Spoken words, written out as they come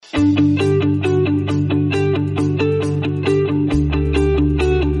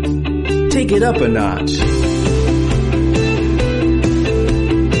it up a notch.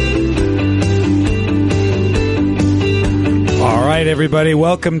 All right, everybody,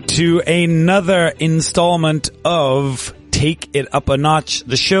 welcome to another installment of Take It Up a Notch,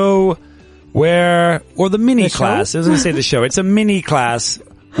 the show or the mini class. I was going to say the show. It's a mini class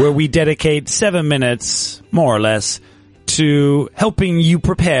where we dedicate 7 minutes, more or less, to helping you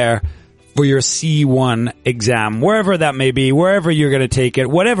prepare for your C1 exam, wherever that may be, wherever you're going to take it,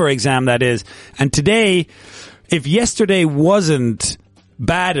 whatever exam that is. And today, if yesterday wasn't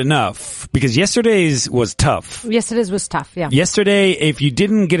bad enough, because yesterday's was tough. Yesterday's was tough, yeah. Yesterday, if you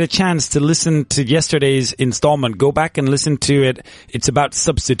didn't get a chance to listen to yesterday's installment, go back and listen to it. It's about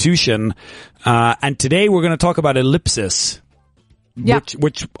substitution. And today we're going to talk about ellipsis. Yeah.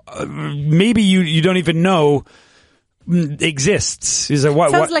 Which maybe you don't even know exists. Is it,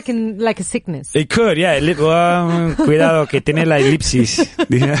 Sounds like a sickness. It could, yeah. Cuidado que tiene la elipsis.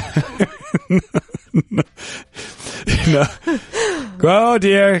 No. Oh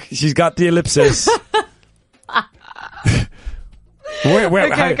dear, she's got the ellipsis.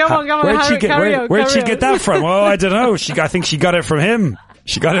 Okay, come on. Where'd she get that from? Oh, I don't know. I think she got it from him.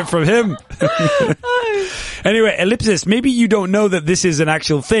 Anyway, ellipsis. Maybe you don't know that this is an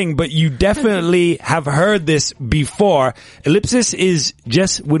actual thing, but you definitely have heard this before. Ellipsis is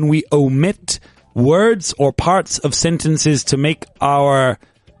just when we omit words or parts of sentences to make our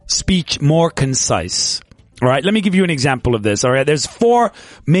speech more concise. All right, let me give you an example of this. All right, there's 4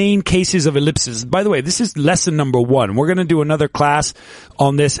 main cases of ellipsis. By the way, this is lesson number 1. We're going to do another class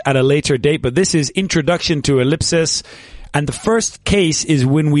on this at a later date, but this is Introduction to Ellipsis. And the first case is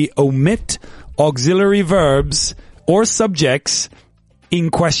when we omit auxiliary verbs or subjects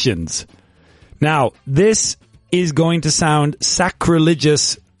in questions. Now, this is going to sound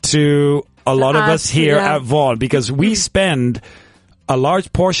sacrilegious to a lot of us here at Vaughan, because we spend a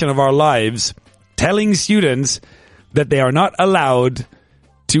large portion of our lives telling students that they are not allowed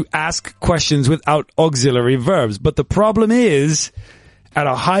to ask questions without auxiliary verbs. But the problem is, at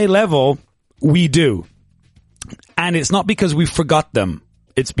a high level, we do. And it's not because we forgot them.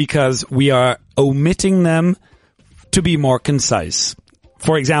 It's because we are omitting them to be more concise.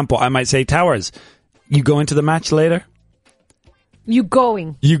 For example, I might say, Towers, you going to the match later? You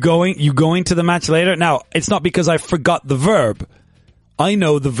going to the match later? Now, it's not because I forgot the verb. I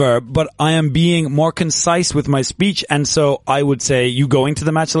know the verb, but I am being more concise with my speech, and so I would say, you going to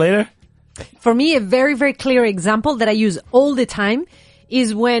the match later? For me, a very, very clear example that I use all the time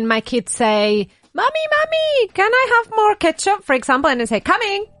is when my kids say, Mommy, can I have more ketchup? For example, and I say,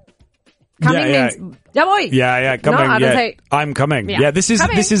 coming. Means, ya voy. Yeah, coming. No, I don't say, I'm coming. Yeah, this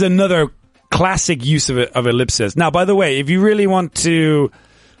is another classic use of ellipsis. Now, by the way, if you really want to,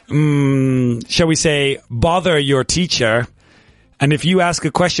 shall we say, bother your teacher, and if you ask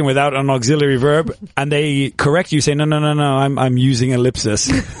a question without an auxiliary verb and they correct you, say, no, I'm using ellipsis.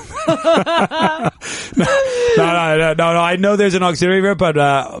 No, I know there's an auxiliary verb,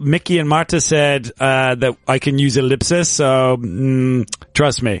 but Mickey and Marta said that I can use ellipsis, so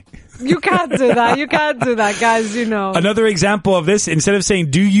trust me. You can't do that, guys, you know. Another example of this, instead of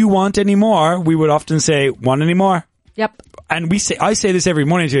saying, do you want any more, we would often say, want any more? Yep. And I say this every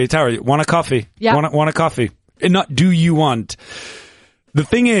morning to you, Tara, want a coffee? Yeah. Want a coffee? And not do you want. The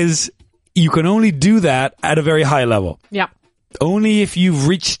thing is, you can only do that at a very high level. Yeah. Only if you've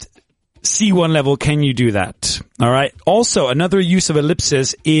reached C1 level can you do that. All right. Also, another use of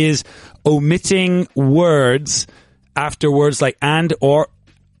ellipsis is omitting words after words like and or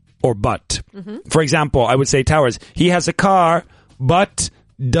but. Mm-hmm. For example, I would say, Towers, he has a car, but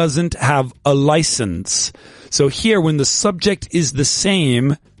doesn't have a license. So here, when the subject is the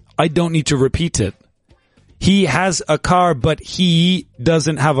same, I don't need to repeat it. He has a car, but he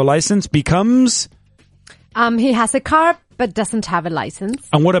doesn't have a license becomes? He has a car, but doesn't have a license.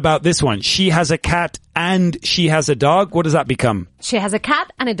 And what about this one? She has a cat and she has a dog. What does that become? She has a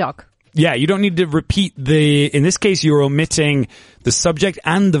cat and a dog. Yeah, you don't need to repeat in this case, you're omitting the subject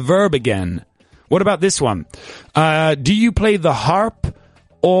and the verb again. What about this one? Do you play the harp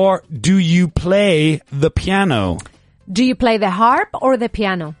or do you play the piano? Do you play the harp or the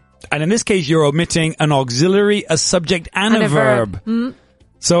piano? And in this case, you're omitting an auxiliary, a subject, and a verb. Mm.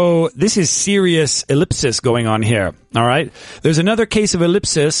 So this is serious ellipsis going on here. All right. There's another case of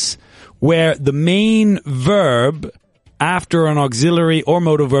ellipsis where the main verb after an auxiliary or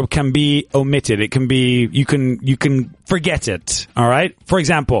modal verb can be omitted. It can be, you can forget it. All right. For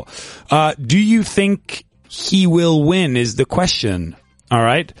example, do you think he will win is the question. All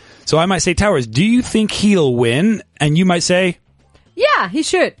right. So I might say, Towers, do you think he'll win? And you might say, yeah, he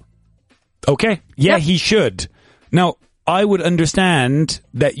should. Okay. Yeah, yep. He should. Now, I would understand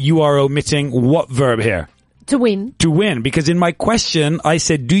that you are omitting what verb here? To win. To win. Because in my question, I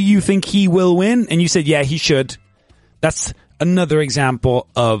said, do you think he will win? And you said, yeah, he should. That's another example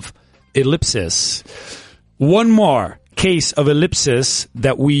of ellipsis. One more case of ellipsis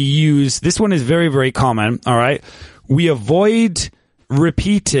that we use. This one is very, very common. All right. We avoid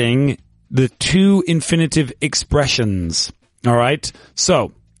repeating the two infinitive expressions. All right.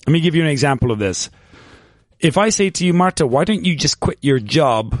 So let me give you an example of this. If I say to you, Marta, why don't you just quit your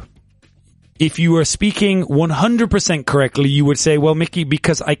job? If you were speaking 100% correctly, you would say, well, Mickey,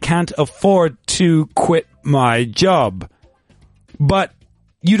 because I can't afford to quit my job. But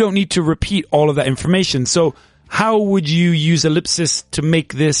you don't need to repeat all of that information. So how would you use ellipsis to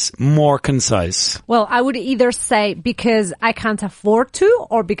make this more concise? Well, I would either say because I can't afford to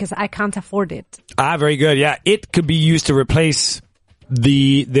or because I can't afford it. Ah, very good. Yeah, it could be used to replace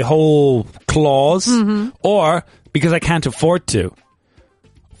the whole clause or because I can't afford to.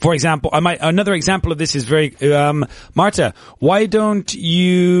 For example, another example of this is very, Marta, why don't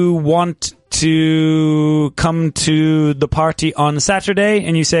you want to come to the party on Saturday?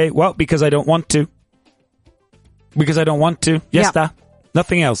 And you say, well, because I don't want to. Because I don't want to. Yes, Yeah.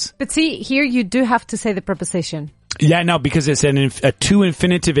 Nothing else. But see, here you do have to say the preposition. Yeah, no, because it's a two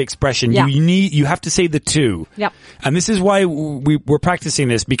infinitive expression. Yeah. You have to say the two. Yep. And this is why we're practicing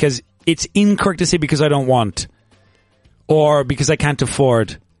this, because it's incorrect to say because I don't want or because I can't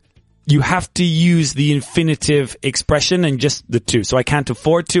afford. You have to use the infinitive expression and just the two. So I can't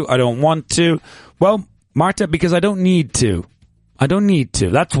afford to. I don't want to. Well, Marta, because I don't need to. I don't need to.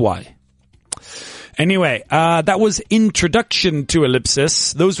 That's why. Anyway, that was introduction to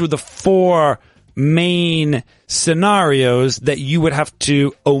ellipsis. Those were the four main scenarios that you would have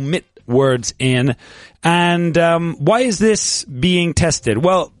to omit words in. And why is this being tested?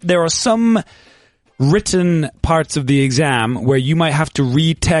 Well, there are some written parts of the exam where you might have to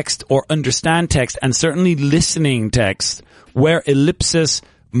read text or understand text, and certainly listening text where ellipsis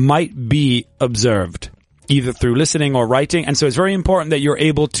might be observed, either through listening or writing. And so it's very important that you're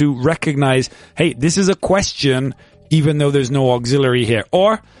able to recognize, hey, this is a question, even though there's no auxiliary here.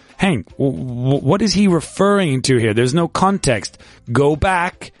 Or, hey, what is he referring to here? There's no context. Go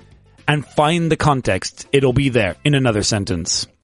back and find the context. It'll be there in another sentence.